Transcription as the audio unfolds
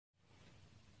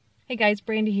Hey guys,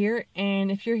 Brandy here, and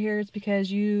if you're here, it's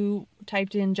because you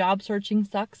typed in job searching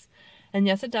sucks, and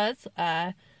yes, it does.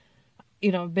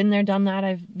 Been there, done that.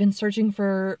 I've been searching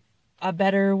for a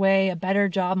better way, a better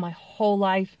job my whole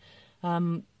life.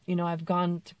 I've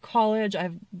gone to college,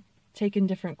 I've taken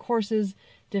different courses,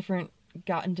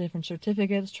 gotten different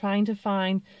certificates, trying to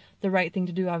find the right thing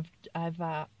to do. I've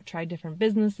tried different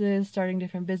businesses, starting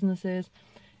different businesses,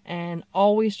 and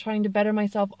always trying to better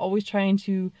myself, always trying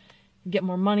to get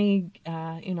more money,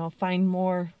 find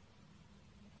more,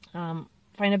 find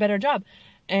a better job.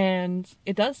 And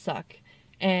it does suck.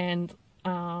 And,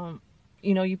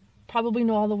 you probably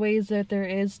know all the ways that there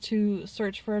is to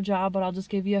search for a job, but I'll just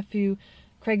give you a few.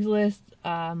 Craigslist,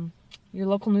 your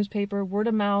local newspaper, word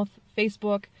of mouth,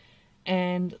 Facebook,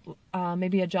 and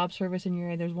maybe a job service in your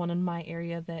area. There's one in my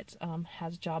area that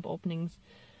has job openings.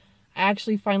 I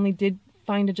actually finally did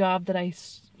find a job that I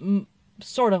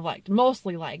sort of liked,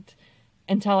 mostly liked,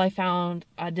 until I found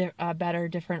a better,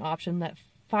 different option that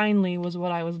finally was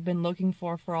what I was been looking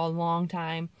for a long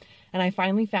time. And I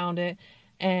finally found it.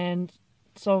 And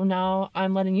so now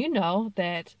I'm letting you know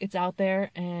that it's out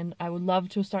there, and I would love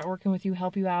to start working with you,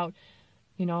 help you out,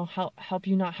 help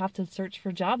you not have to search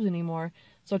for jobs anymore.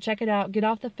 So check it out.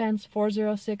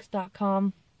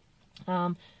 GetOffTheFence406.com.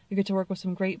 You get to work with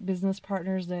some great business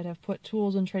partners that have put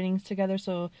tools and trainings together,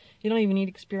 so you don't even need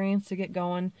experience to get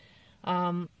going.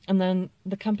 And then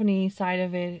the company side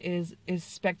of it is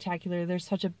spectacular. There's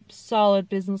such a solid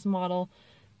business model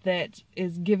that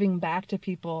is giving back to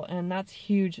people, and that's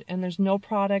huge. And there's no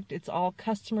product, it's all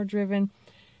customer driven,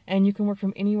 and you can work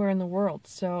from anywhere in the world.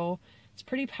 So it's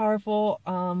pretty powerful.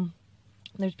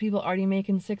 There's people already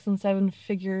making 6 and 7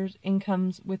 figures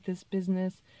incomes with this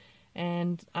business,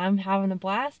 and I'm having a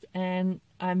blast, and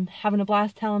I'm having a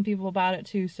blast telling people about it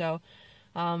too. So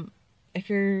if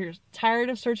you're tired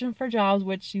of searching for jobs,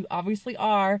 which you obviously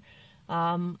are,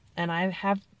 and I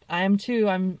am too,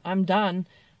 I'm done.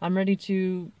 I'm ready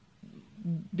to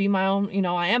be my own,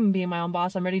 I am being my own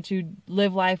boss. I'm ready to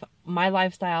live my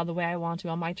lifestyle the way I want to,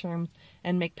 on my terms,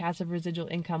 and make passive residual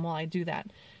income while I do that.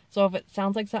 So if it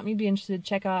sounds like something you'd be interested,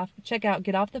 check out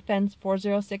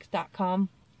GetOffTheFence406.com.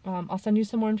 I'll send you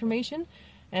some more information,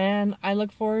 and I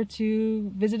look forward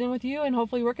to visiting with you and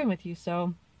hopefully working with you.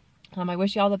 So I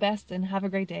wish you all the best, and have a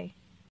great day.